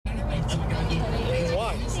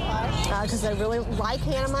because they really like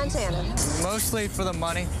Hannah Montana. Mostly for the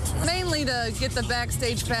money. Mainly to get the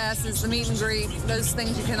backstage passes, the meet and greet, those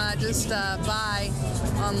things you cannot just buy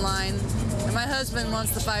online. And my husband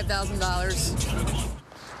wants the $5,000.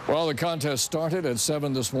 Well, the contest started at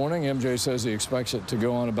 7 this morning. MJ says he expects it to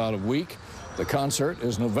go on about a week. The concert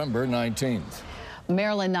is November 19th.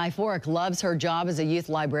 Marilyn Nyforic loves her job as a youth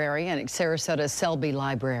librarian at Sarasota's Selby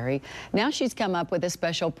Library. Now she's come up with a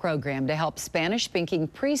special program to help Spanish-speaking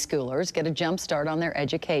preschoolers get a jump start on their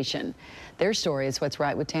education. Their story is what's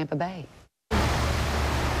right with Tampa Bay.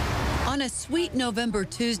 On a sweet November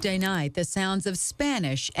Tuesday night, the sounds of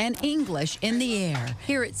Spanish and English in the air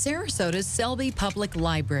here at Sarasota's Selby Public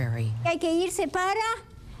Library. Hay que irse para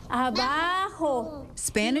abajo.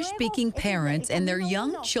 Spanish-speaking parents and their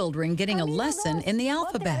young children getting a lesson in the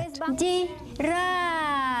alphabet.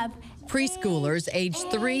 Giraffe. Preschoolers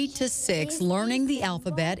aged 3 to 6 learning the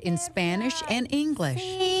alphabet in Spanish and English.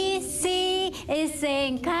 Sí, es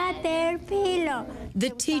en caterpillar. The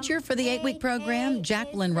teacher for the 8-week program,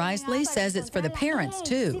 Jacqueline Risley, says it's for the parents,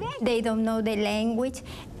 too. They don't know the language,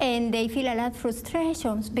 and they feel a lot of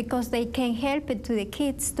frustrations because they can't help it to the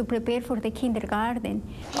kids to prepare for the kindergarten.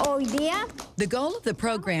 Hoy día, the goal of the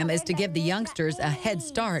program is to give the youngsters a head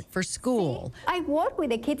start for school. I work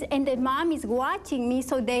with the kids, and the mom is watching me,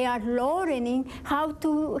 so they are learning how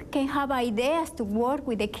to can have ideas to work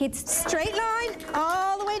with the kids. Straight line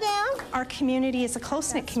all the way down. Our community is a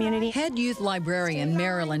close-knit community. Head youth librarian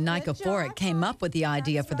Marilyn Nyforic came up with the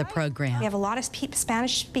idea for the program. We have a lot of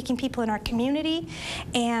Spanish-speaking people in our community,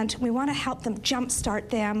 and we want to help them jumpstart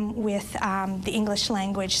them with the English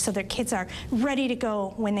language so their kids are ready to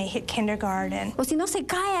go when they hit kindergarten. O si no se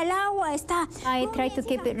cae al agua, está. I try to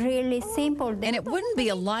keep it really simple. And it wouldn't be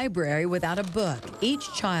a library without a book.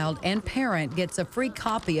 Each child and parent gets a free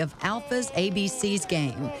copy of Alpha's ABC's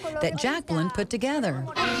game that Jacqueline put together.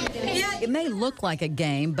 It may look like a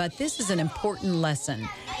game, but this is an important lesson.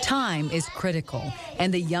 Time is critical,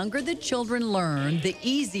 and the younger the children learn, the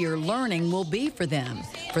easier learning will be for them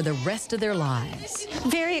for the rest of their lives.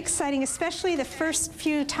 Very exciting, especially the first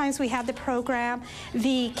few times we had the program.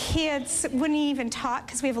 The kids wouldn't even talk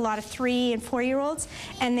because we have a lot of 3- and 4-year-olds,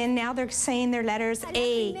 and then now they're saying their letters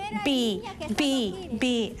A, B, B,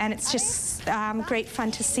 B, and it's just great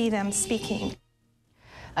fun to see them speaking.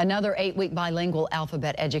 Another 8-week bilingual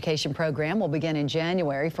alphabet education program will begin in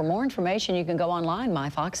January. For more information, you can go online,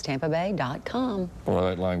 myfoxtampabay.com. Well,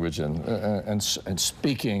 that language and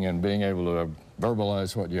speaking and being able to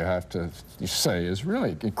verbalize what you have to say is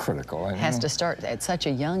really critical. It has to start at such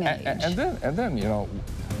a young age. And then, you know,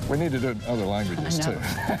 we need to do it in other languages, too.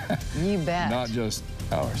 You bet. Not just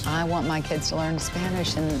ours. I want my kids to learn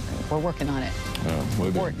Spanish, and we're working on it.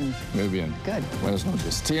 Important. Muy bien. Good. Buenas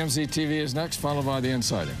noches. TMZ TV is next, followed by The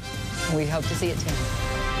Insider. We hope to see it, Tim.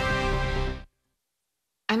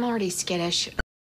 I'm already skittish.